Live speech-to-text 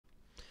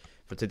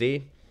For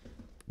today,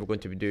 we're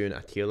going to be doing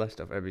a tier list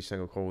of every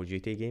single Call of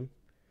Duty game.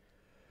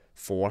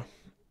 We're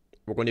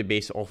going to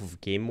base it off of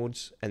game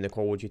modes in the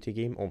Call of Duty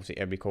game. Obviously,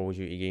 every Call of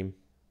Duty game,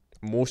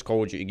 most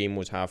Call of Duty game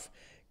modes have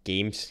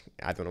games.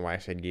 I don't know why I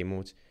said game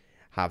modes.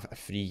 Have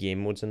 3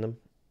 game modes in them.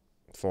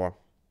 For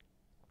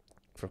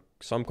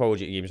some Call of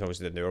Duty games,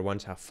 obviously the newer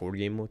ones have 4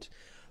 game modes.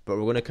 But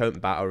we're going to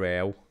count Battle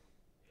Royale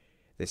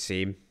the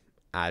same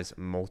as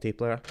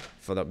multiplayer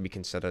for that to be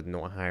considered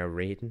not a higher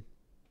rating.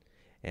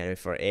 And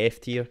for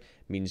F tier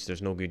means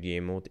there's no good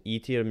game mode. E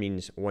tier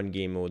means one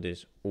game mode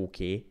is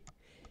okay.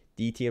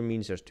 D tier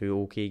means there's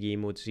 2 okay game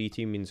modes. C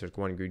tier means there's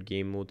 1 good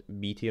game mode.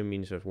 B tier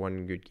means there's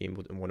 1 good game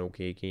mode and 1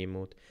 okay game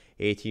mode.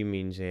 A tier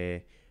means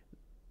the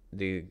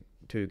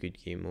 2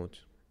 good game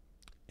modes.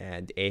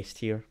 And S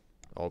tier,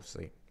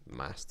 obviously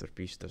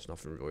masterpiece. There's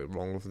nothing really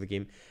wrong with the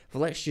game. But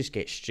let's just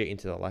get straight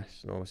into the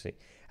list. And obviously,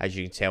 as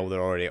you can tell,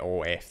 they're already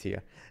all F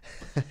tier.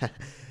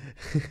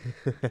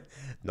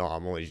 No,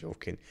 I'm only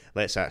joking.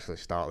 Let's actually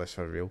start this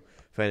for real.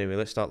 But anyway,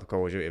 let's start the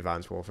Call of Duty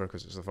Advanced Warfare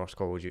because it's the first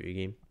Call of Duty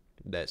game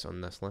that's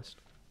on this list.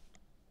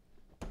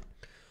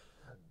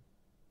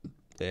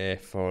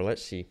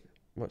 Let's see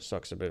what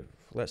sucks about.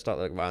 Let's start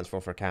the Advanced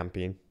Warfare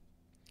campaign.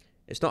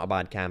 It's not a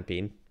bad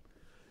campaign.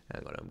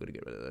 Hang on, I'm gonna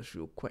get rid of this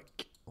real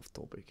quick. Off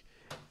topic.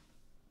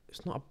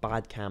 It's not a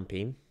bad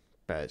campaign,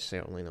 but it's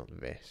certainly not the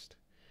best.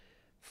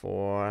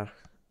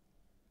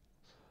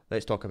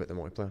 Let's talk about the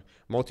multiplayer.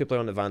 Multiplayer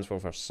on Advanced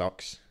Warfare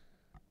sucks.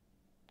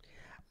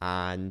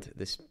 And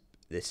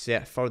the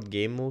third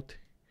game mode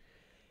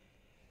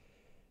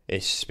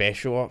is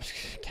Special Ops,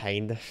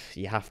 kind of.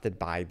 You have to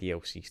buy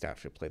DLCs to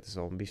actually play the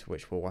zombies,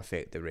 which will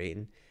affect the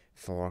rating.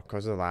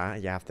 Because of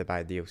that, you have to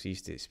buy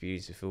DLCs to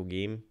experience the full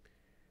game.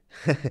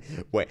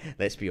 Wait,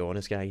 let's be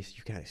honest, guys.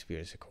 You can't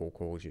experience a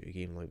Call of Duty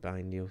game like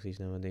buying DLCs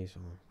nowadays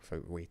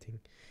without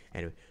waiting.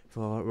 Anyway,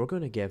 we're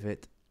going to give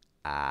it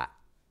a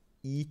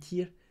E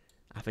tier.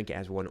 I think it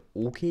has 1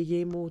 okay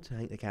game mode. I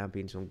think the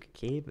campaign's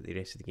okay, but the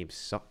rest of the game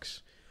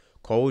sucks.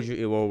 Call of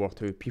Duty World War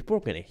 2. People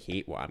are going to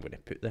hate what I'm going to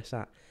put this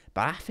at,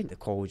 but I think the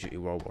Call of Duty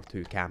World War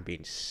 2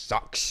 campaign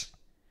sucks.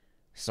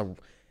 It's the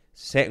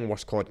second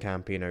worst COD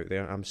campaign out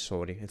there. I'm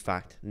sorry. In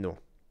fact, no.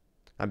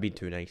 I'm being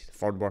too nice.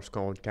 Third worst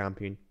COD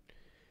campaign.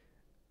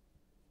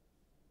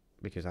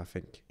 Because I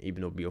think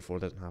even though BO4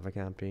 doesn't have a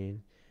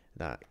campaign,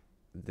 that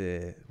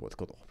what's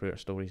called operator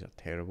stories are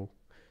terrible.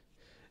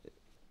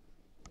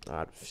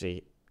 I'd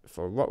say,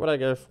 for what would I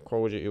give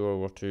Call of Duty World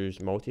War 2's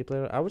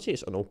multiplayer? I would say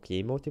it's an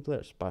okay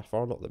multiplayer. It's by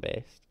far not the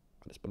best.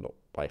 It's not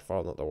by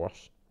far not the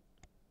worst.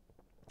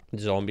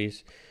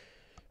 Zombies,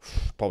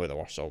 probably the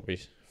worst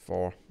zombies.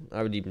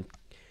 I would even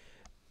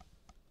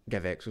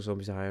give Exo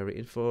Zombies a higher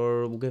rating.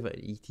 We'll give it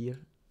an E tier.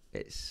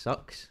 It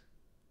sucks,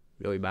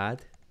 really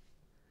bad.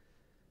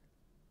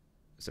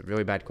 It's a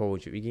really bad Call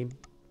of Duty game,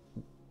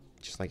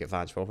 just like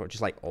Advanced Warfare,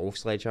 just like all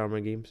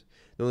Sledgehammer games.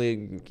 The only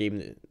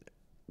game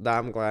that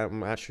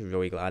I'm actually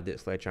really glad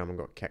that Sledgehammer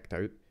got kicked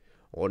out,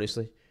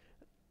 honestly,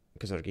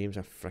 because their games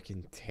are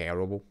freaking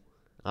terrible.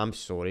 I'm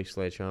sorry,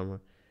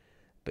 Sledgehammer,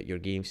 but your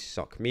games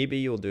suck. Maybe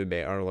you'll do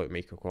better, like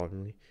make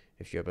accordingly,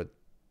 if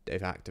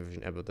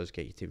Activision ever does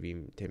get you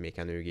to make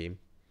a new game.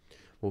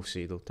 We'll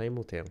see though, time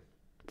will tell.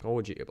 Call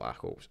of Duty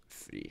Black Ops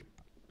 3.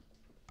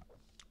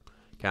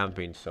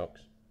 Campaign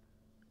sucks.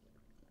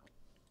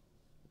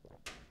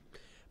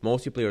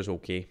 Multiplayer's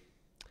okay,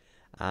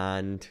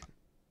 and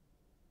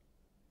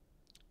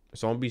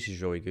zombies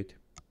is really good.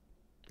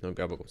 No,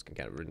 Grab Ops can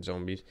get rid of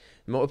zombies.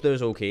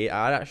 Multiplayer's okay.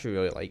 I actually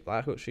really like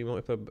Black Ops 3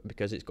 multiplayer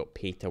because it's got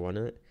pay to win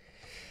in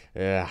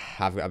it.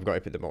 I've got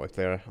to put the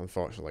multiplayer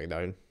unfortunately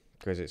down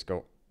because it's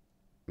got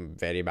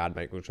very bad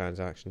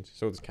microtransactions.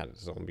 So does kind of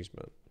zombies,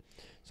 but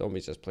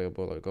zombies is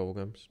playable like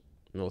gobblegums.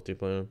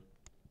 Multiplayer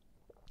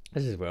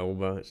this is well,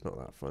 but it's not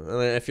that fun.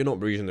 And if you're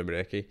not breezing the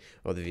brekkie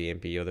or the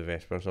VMP or the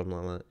Vesper or something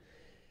like that,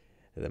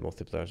 the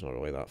multiplayer's not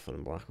really that fun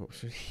in Black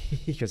Ops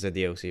because of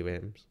DLC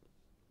weapons.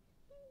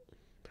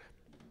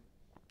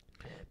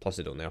 Plus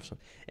they don't nerf some.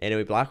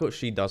 Anyway, Black Ops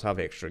 3 does have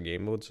extra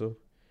game modes though.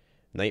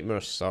 Nightmare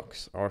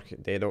sucks.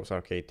 Dead Ops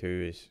Arcade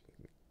 2 is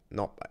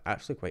not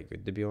actually quite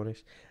good to be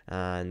honest.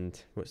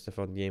 And what's the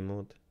third game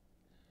mode?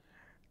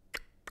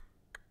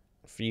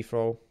 Free for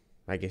all.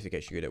 I guess it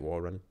gets you good at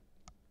war running.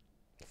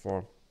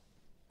 I'll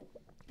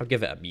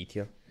give it a B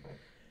tier.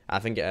 I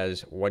think it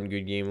has 1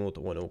 good game mode,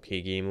 1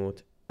 okay game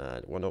mode,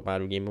 and 1 not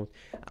bad game mode.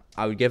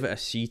 I would give it a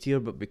C tier,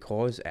 but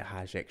because it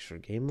has extra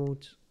game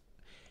modes,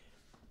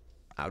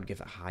 I would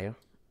give it higher.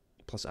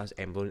 Plus it has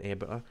emblem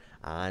editor,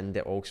 and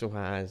it also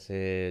has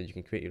you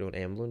can create your own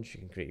emblems,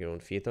 you can create your own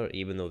theatre,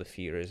 even though the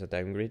theatre is a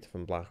downgrade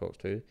from Black Ops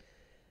 2.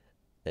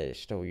 It's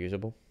still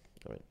usable.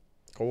 Right.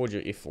 Call of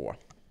Duty 4.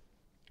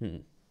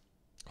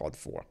 COD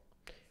 4.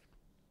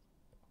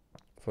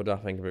 What do I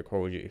think about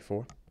Call of Duty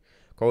 4?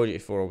 Call of Duty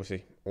 4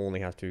 obviously only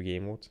has 2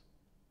 game modes,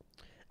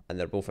 and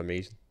they're both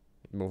amazing.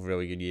 Both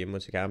really good game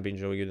modes. The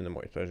campaign's really good and the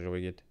multiplayer's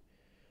really good.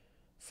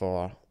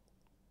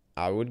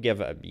 I would give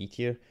it a B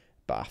tier,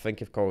 but I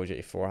think if Call of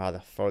Duty 4 had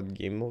a third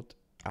game mode,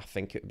 I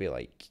think it would be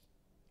like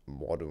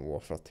Modern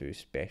Warfare 2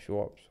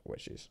 Special Ops,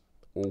 which is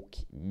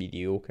okay,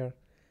 mediocre.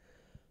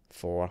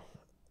 4.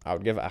 I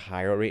would give it a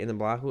higher rating than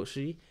Black Ops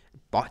 3,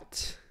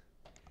 but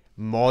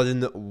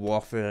Modern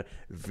Warfare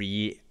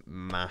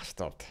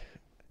Remastered.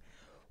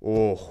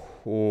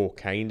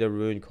 Kinda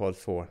ruined COD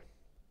 4.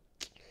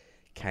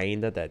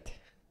 Kinda did.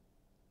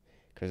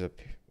 Because of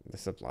the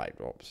supply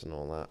drops and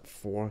all that.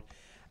 4.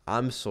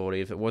 I'm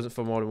sorry, if it wasn't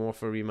for Modern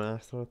Warfare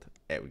Remastered,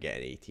 it would get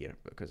an A tier.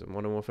 Because of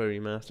Modern Warfare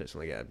Remastered, it's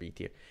only get a B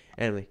tier.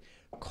 Anyway,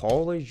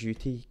 Call of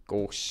Duty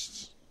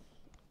Ghosts.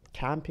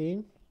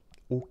 Campaign,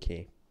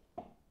 okay.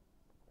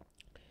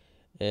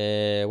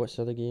 What's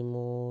the other game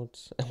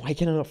modes? Why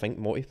can I not think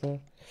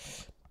multiplayer?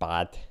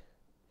 Bad.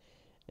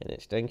 And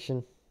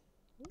Extinction,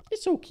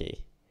 it's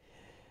okay.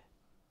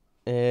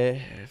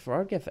 If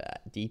I'd give it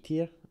a D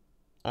tier,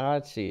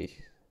 I'd say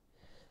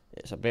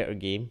it's a better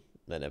game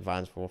than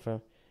Advanced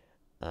Warfare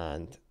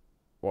and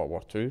World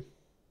War 2,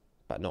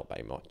 but not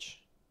by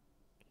much.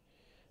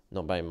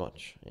 Not by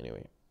much,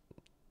 anyway.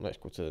 Let's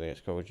go to the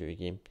next Call of Duty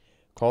game.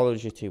 Call of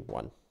Duty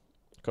 1.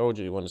 Call of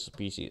Duty 1 is a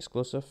PC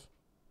exclusive.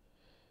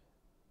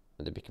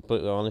 And to be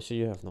completely honest with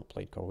you, I've not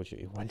played Call of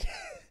Duty 1.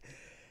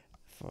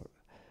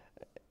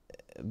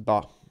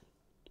 But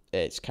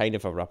it's kind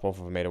of a rip-off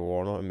of Medal of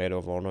Honor, and Medal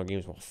of Honor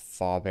games were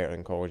far better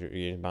than Call of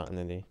Duty games back in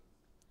the day.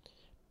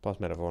 Plus,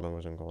 Medal of Honor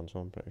was on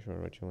console, I'm pretty sure,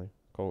 originally.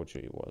 Call of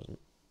Duty wasn't.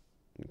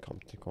 Didn't come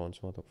to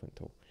console, I don't think,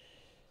 till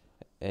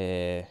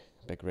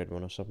Big Red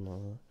One or something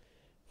like that.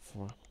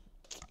 4.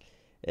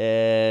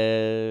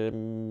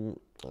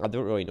 I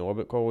don't really know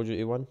about Call of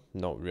Duty 1.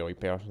 Not really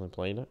personally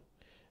playing it.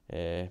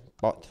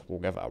 But we'll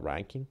give it a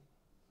ranking.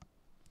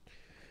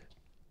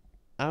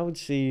 I would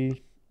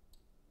say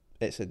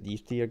it's a D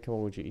tier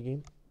Call of Duty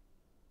game.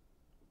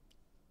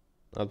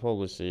 I'd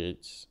probably say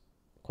it's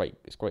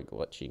quite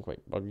glitchy and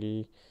quite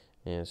buggy,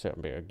 and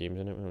certain better games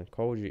in it.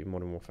 Call of Duty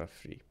Modern Warfare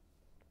 3.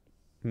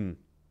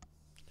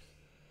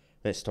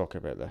 Let's talk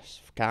about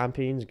this.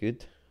 Campaign's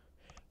good.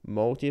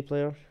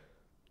 Multiplayer,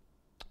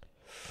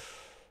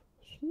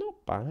 it's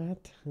not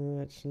bad.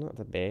 It's not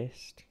the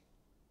best.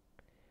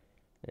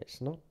 It's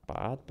not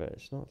bad, but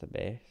it's not the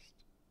best.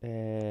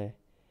 And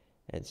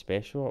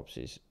Special Ops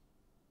is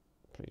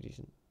pretty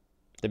decent.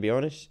 To be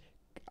honest,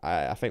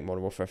 I think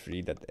Modern Warfare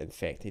 3 did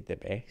Infected the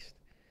best.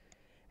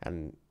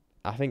 And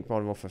I think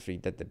Modern Warfare 3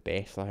 did the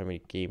best for how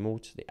many game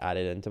modes they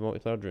added into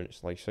multiplayer during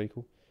its life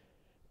cycle.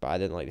 But I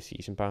didn't like the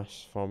Season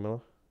Pass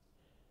formula.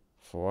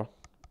 4.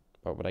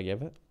 What would I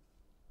give it?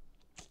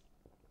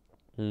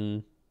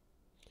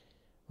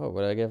 What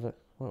would I give it?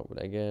 What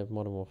would I give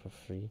Modern Warfare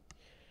 3?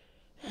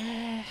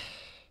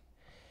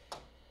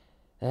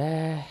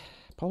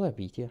 Probably a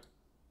B tier.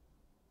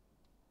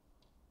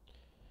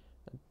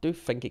 I do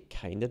think it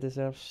kind of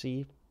deserves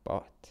C,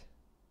 but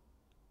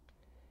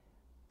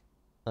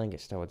I think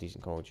it's still a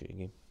decent Call of Duty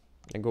game.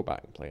 I go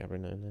back and play every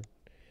now and then.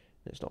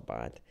 It's not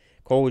bad.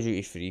 Call of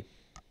Duty 3.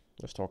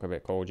 Let's talk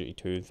about Call of Duty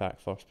 2 in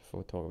fact first before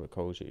we talk about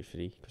Call of Duty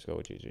 3. Because Call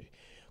of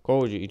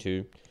Duty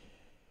 2.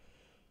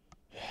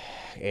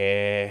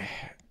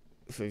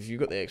 If you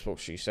got the Xbox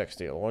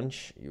 360 at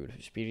launch, you would have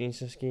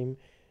experienced this game.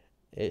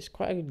 It's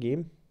quite a good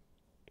game.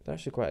 It's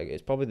actually quite good.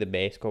 It's probably the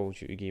best Call of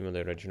Duty game of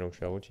the original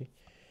trilogy.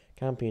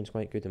 Campaign's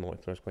quite good, the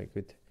multiplayer's quite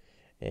good.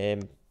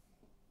 It's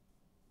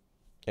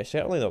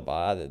certainly not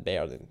bad. It's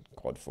better than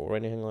COD 4 or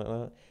anything like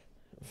that.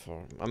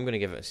 I'm going to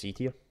give it a C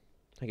tier.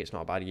 I think it's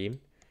not a bad game.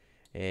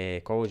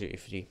 Call of Duty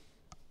 3.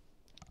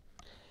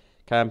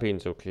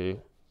 Campaign's okay.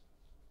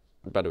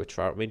 By the way,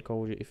 Trart made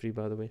Call of Duty 3,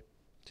 by the way.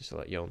 Just to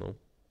let y'all know.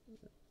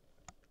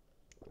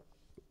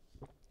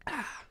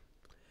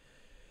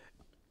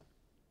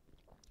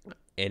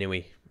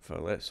 Anyway,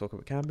 let's talk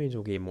about campaigns.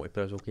 Okay,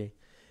 multiplayer's okay.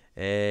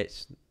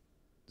 It's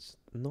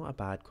not a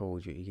bad Call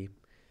of Duty game,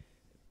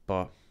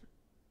 but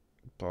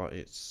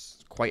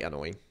it's quite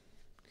annoying,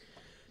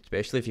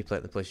 especially if you play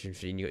it on the PlayStation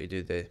 3 and you got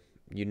to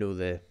do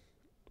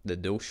the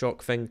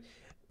DualShock thing,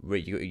 where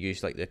you got to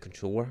use like the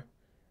controller,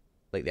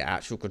 like the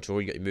actual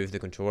controller. You got to move the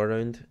controller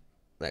around.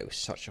 That was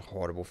such a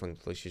horrible thing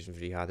PlayStation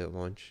 3 had at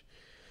launch.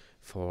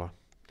 It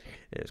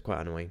was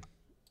quite annoying.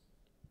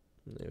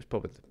 It was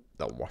probably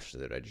the worst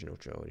of the original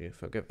trilogy.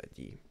 If I give it a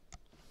D.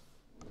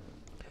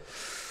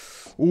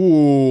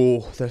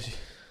 Ooh,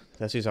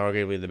 this is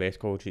arguably the best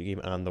Call of Duty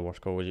game and the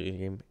worst Call of Duty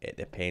game. It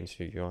depends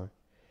who you are.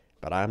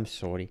 But I'm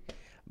sorry.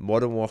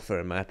 Modern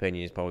Warfare, in my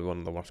opinion, is probably one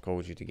of the worst Call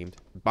of Duty games.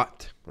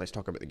 But let's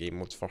talk about the game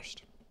modes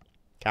first.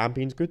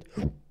 Campaign's good.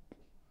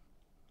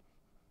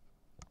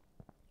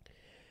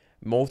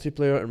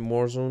 Multiplayer and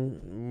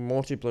Warzone.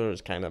 Multiplayer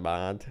is kind of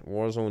bad.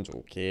 Warzone's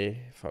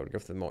okay. If I would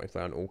give the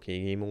multiplayer an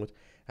okay game mode.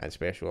 And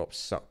Special Ops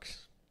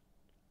sucks.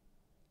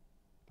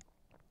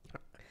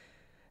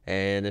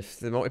 And if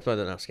the multiplayer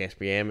didn't have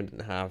SPM and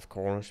didn't have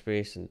corner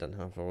space and didn't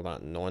have all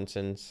that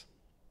nonsense,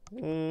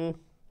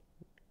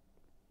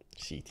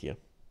 C tier.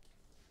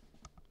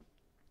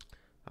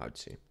 I would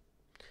say.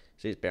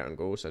 Say it's better than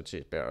Ghost. I'd say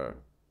it's better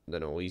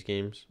than all these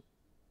games.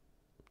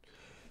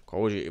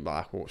 Call of Duty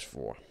Black Ops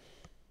 4.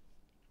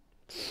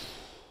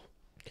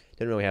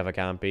 Didn't really have a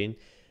campaign.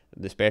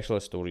 The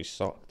specialist stories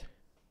sucked.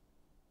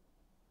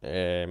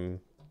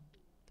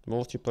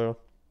 Multiplayer,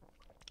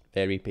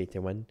 very pay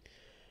to win.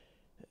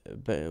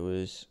 But it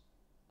was,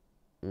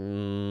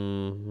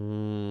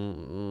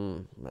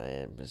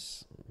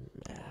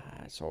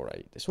 it's all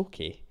right. It's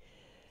okay.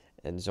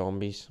 And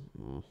zombies,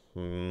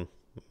 fuck,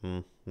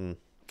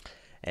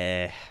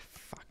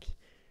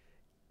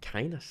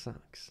 kind of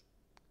sucks,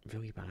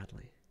 really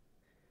badly.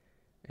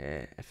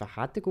 If I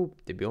had to go,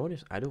 to be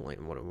honest, I don't like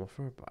Modern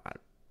Warfare, but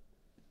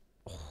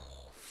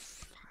oh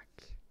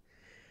fuck,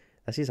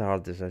 this is a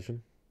hard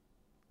decision.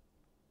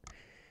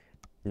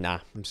 Nah,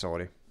 I'm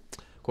sorry.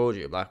 Call of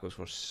Duty Black Ops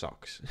 4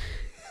 sucks.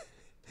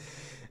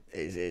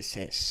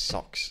 It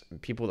sucks.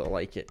 People that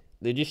like it,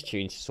 they just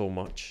change so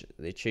much.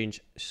 They change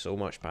so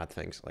much bad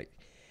things. Like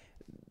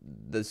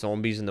the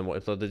zombies and the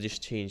multiplayer, they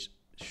just changed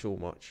so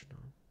much.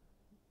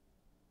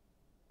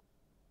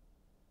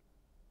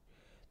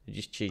 They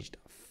just changed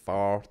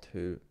far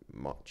too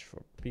much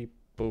for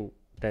people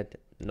that did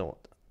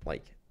not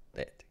like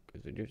it,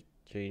 because they just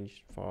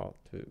changed far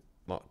too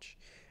much.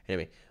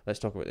 Anyway, let's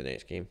talk about the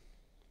next game.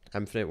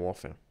 Infinite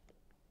Warfare.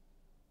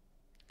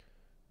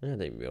 I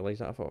didn't realise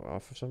that.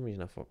 For some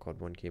reason I thought COD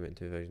 1 came out in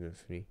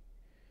 2003.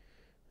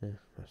 Yeah,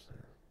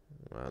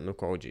 no,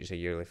 Call of Duty's a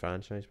yearly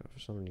franchise, but for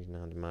some reason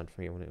I had a mad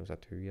thing when it was a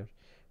 2 year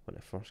when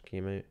it first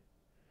came out.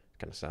 It's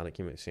kind of sad it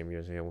came out the same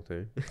year as Halo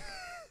 2.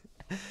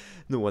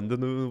 No wonder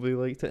nobody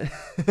liked it.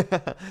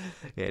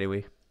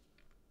 Anyway,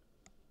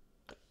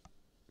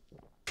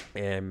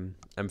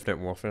 Infinite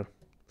Warfare.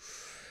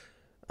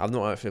 I've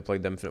not actually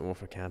played the Infinite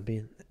Warfare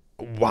campaign.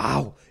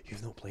 Wow,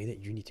 you've not played it?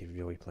 You need to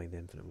really play the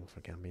Infinite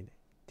Warfare campaign.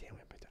 Tell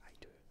me about it. I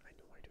do. I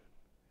know I do.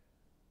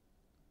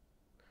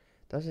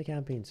 Does the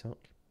campaign suck?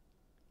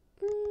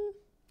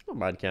 Not a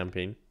bad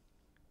campaign.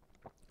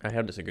 I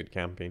heard it's a good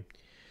campaign.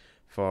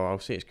 I'll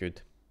say it's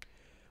good.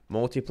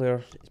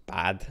 Multiplayer is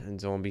bad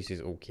and zombies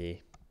is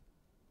okay.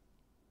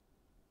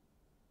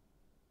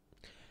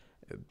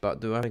 But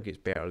do I think it's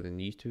better than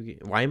these two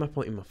games? Why am I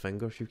pointing my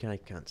fingers? You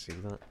can't see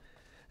that.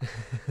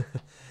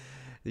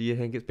 Do you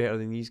think it's better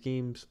than these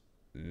games?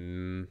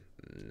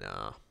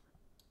 Nah.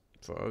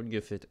 So I would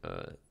give it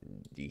a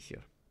D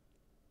tier.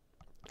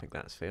 I think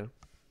that's fair.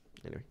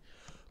 Anyway.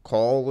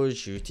 Call of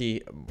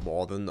Duty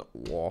Modern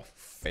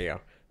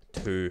Warfare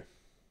 2.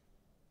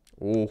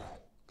 Oh,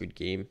 good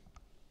game.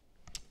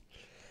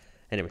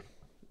 Anyway,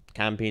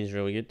 campaign's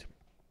really good.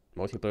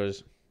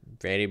 Multiplayer's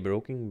very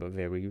broken, but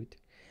very good.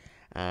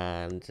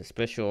 And the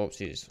special ops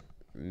is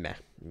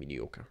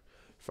mediocre.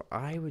 So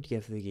I would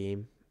give the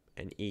game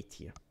an A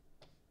tier.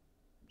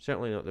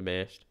 Certainly not the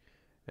best,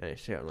 and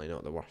it's certainly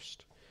not the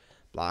worst.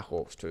 Black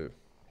Ops 2.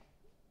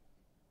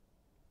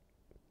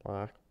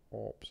 Black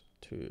Ops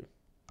 2.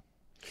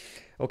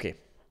 Okay.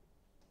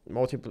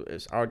 Multiplayer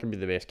is arguably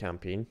the best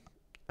campaign,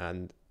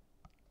 and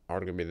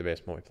arguably the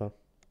best multiplayer.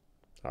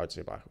 I would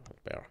say Black Ops is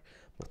better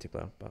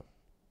multiplayer, but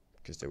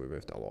because they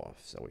removed a lot of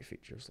silly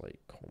features like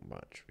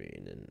combat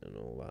training and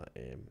all that,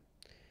 and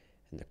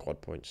the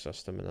quad point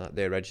system and that.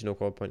 The original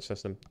quad point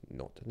system,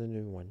 not in the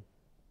new one.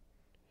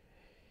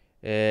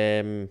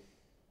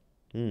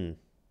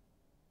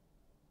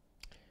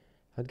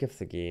 I'd give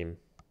the game.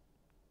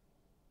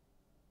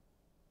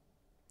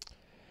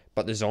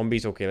 But the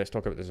zombies, okay, let's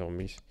talk about the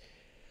zombies.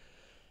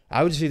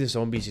 I would say the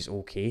zombies is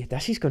okay.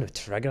 This is going to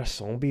trigger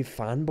zombie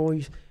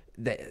fanboys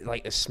that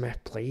like the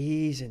Smith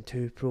Plays and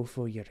 2 Pro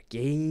for your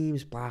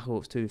games, Black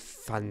Ops 2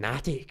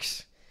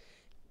 fanatics.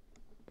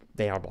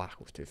 They are Black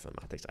Ops 2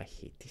 fanatics. I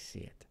hate to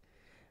say it.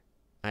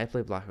 I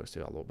play Black Ops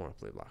 2 a lot more. I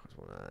play Black Ops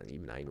 1.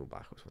 Even I know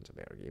Black Ops 1's a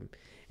better game.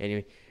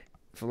 Anyway,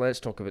 let's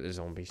talk about the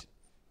zombies.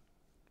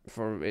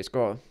 It's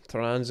got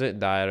Transit,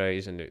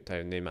 Diaries, and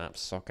Nuketown. The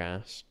maps suck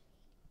ass.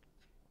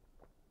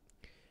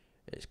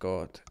 It's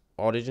got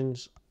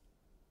Origins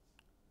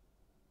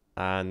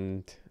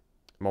and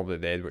Mob of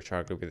the Dead, which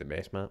are going to be the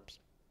best maps.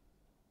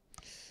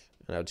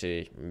 And I would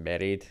say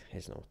Buried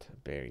is not.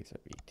 Buried's a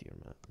B tier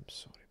map. I'm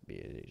sorry,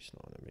 Buried is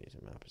not an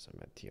amazing map. It's a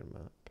mid tier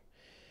map.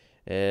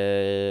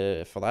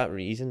 For that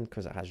reason,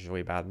 because it has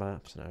really bad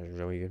maps and it has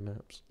really good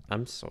maps.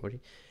 I'm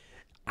sorry.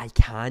 I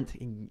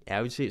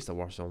would say it's the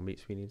worst zombie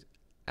experience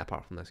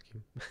apart from this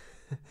game.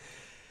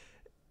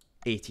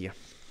 A tier.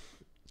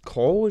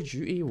 Call of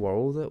Duty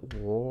World at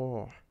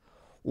War.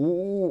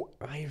 Oh,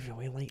 I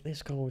really like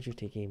this Call of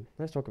Duty game.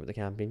 Let's talk about the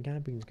campaign.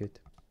 Campaign's good.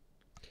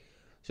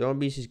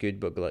 Zombies is good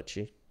but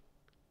glitchy.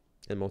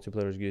 And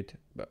multiplayer is good,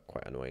 but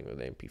quite annoying with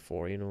the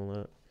MP40 and all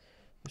that.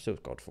 I still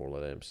got 4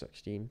 with the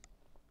M16.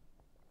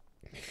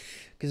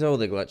 Because all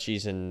the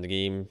glitches in the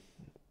game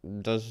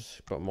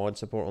does got mod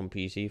support on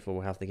PC, so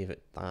we'll have to give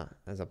it that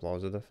as a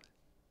positive.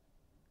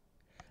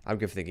 I'll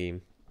give the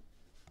game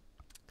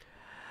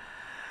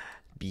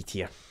B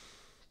tier.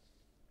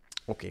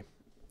 Okay,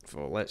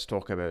 so let's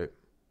talk about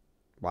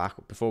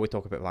before we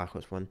talk about Black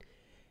Ops 1.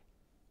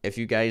 If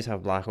you guys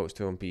have Black Ops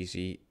 2 on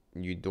PC,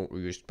 you don't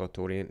use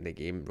Praetorian, the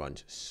game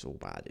runs so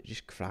bad. It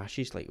just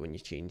crashes, like when you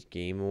change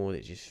game mode,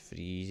 it just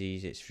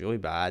freezes. It's really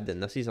bad,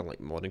 and this is on like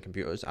modern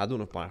computers. I don't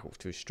know if Black Ops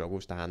 2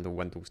 struggles to handle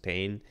Windows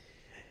 10.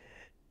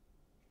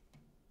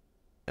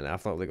 And I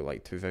thought they got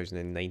like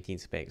 2019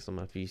 specs on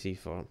my PC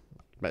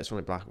but it's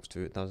only Black Ops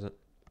 2 it does it.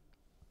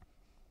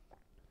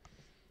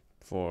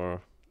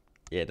 for...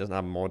 Yeah, it doesn't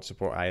have mod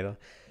support either.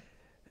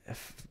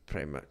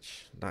 Pretty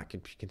much, that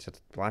could be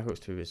considered... Black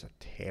Ops 2 is a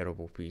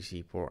terrible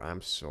PC port,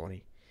 I'm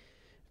sorry.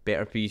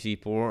 Better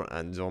PC port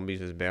and Zombies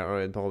is better,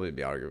 it'd probably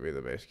be arguably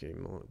the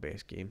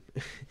best game.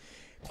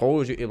 Call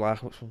of Duty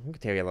Black Ops 1, I'm going to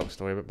tell you a little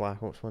story about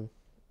Black Ops 1.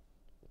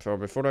 So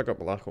before I got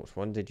Black Ops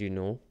 1, did you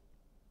know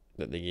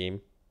that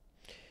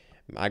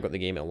I got the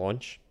game at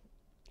launch,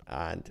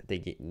 and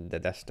the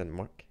disc didn't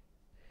work.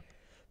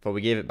 But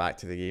we gave it back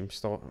to the game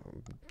store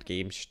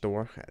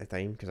at the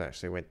time, because I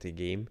actually went to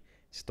game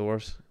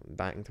stores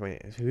back in 20...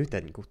 Who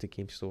didn't go to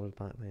game stores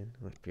back then?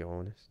 Let's be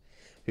honest.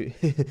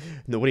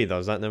 Nobody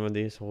does that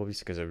nowadays,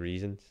 obviously because of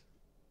reasons.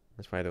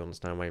 That's why I don't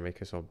understand why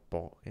Microsoft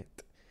bought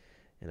it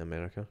in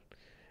America.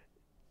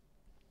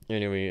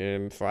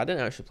 Anyway, so I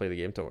didn't actually play the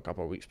game until a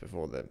couple of weeks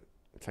before the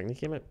thing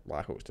came out,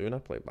 Black Ops 2, and I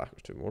played Black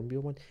Ops 2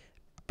 Mobile 1.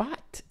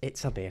 But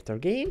it's a better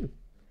game.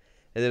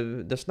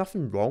 There's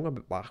nothing wrong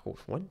about Black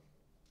Ops 1.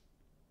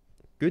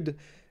 Good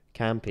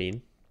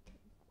campaign.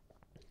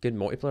 Good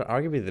multiplayer.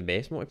 Arguably the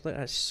best multiplayer.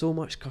 That's so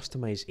much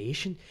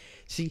customization.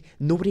 See,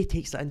 nobody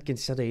takes that into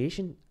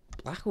consideration.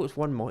 Black Ops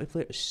 1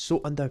 multiplayer is so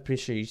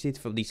underappreciated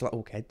for these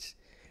little kids.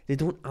 They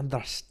don't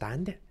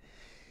understand it.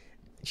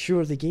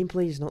 Sure, the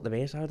gameplay is not the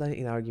best. I would make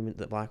the argument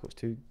that Black Ops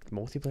 2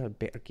 multiplayer had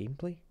better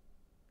gameplay.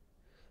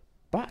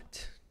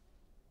 But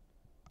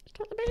it's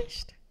not the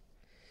best.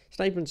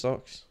 Sniping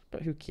sucks,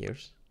 but who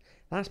cares?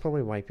 That's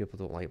probably why people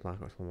don't like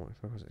Black Ops 1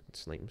 multiplayer, because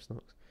sniping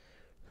sucks.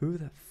 Who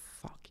the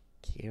fuck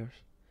cares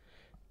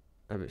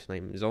about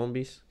sniping?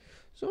 Zombies?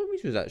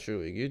 Zombies was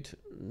actually good.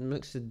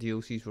 Mixed the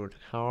DLCs were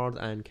hard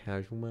and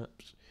casual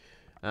maps,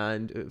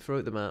 and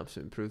throughout the maps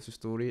it improves the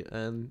story.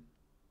 And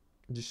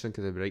just think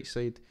of the bright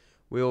side.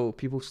 Well,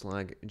 people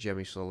slag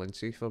Jimmy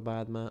Solinsky for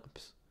bad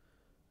maps,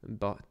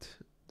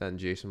 than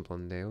Jason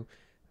Blundell.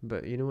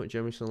 But you know what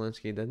Jimmy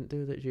Solinsky didn't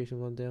do that Jason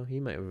Blundell? He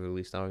might have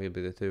released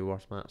arguably the 2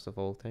 worst maps of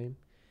all time.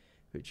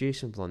 But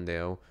Jason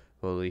Blundell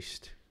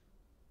released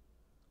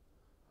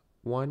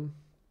 1,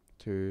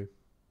 2,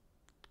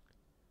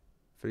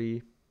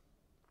 3,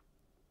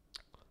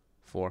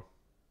 4.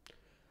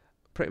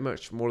 Pretty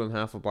much more than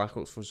half of Black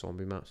Ops 4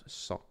 zombie maps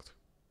sucked.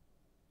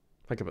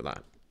 Think about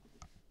that.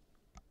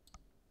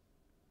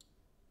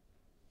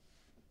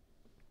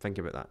 Think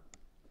about that.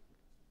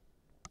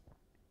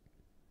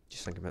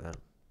 Just think about that.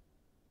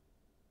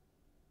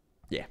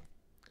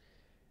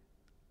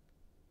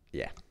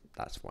 Yeah,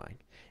 that's why.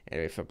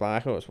 Anyway, for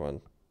Black Ops 1,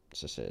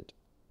 as I said,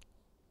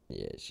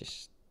 yeah, it's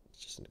just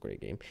a great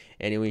game.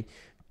 Anyway,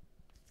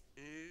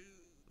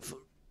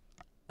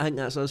 I think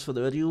that's us for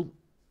the video.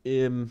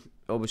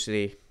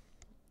 Obviously,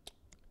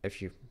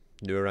 if you're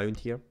new around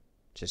here,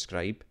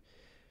 subscribe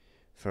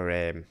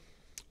for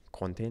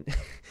content.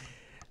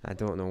 I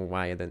don't know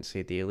why I didn't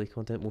say daily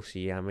content. We'll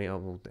see. I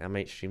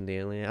might stream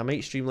daily. I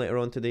might stream later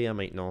on today. I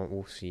might not.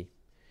 We'll see.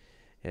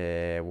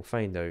 We'll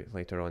find out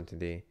later on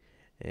today.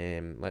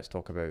 Let's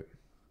talk about,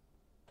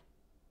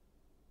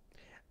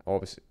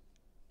 obviously,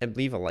 and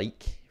leave a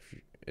like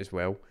as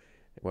well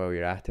while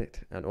you're at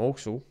it, and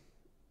also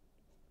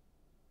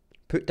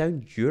put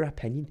down your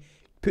opinion.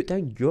 Put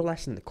down your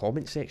list in the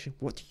comment section.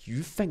 What do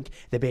you think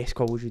the best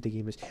Call of Duty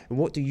game is? And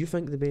what do you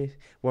think the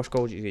worst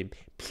Call of Duty game?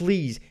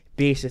 Please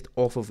base it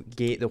off of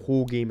the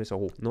whole game as a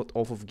whole, not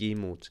off of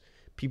game modes.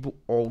 People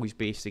always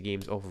base the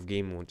games off of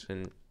game modes,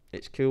 and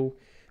it's cool,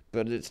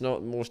 but it's not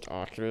the most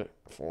accurate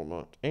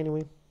format.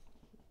 Anyway,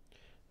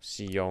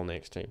 see y'all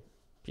next time.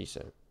 Peace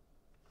out.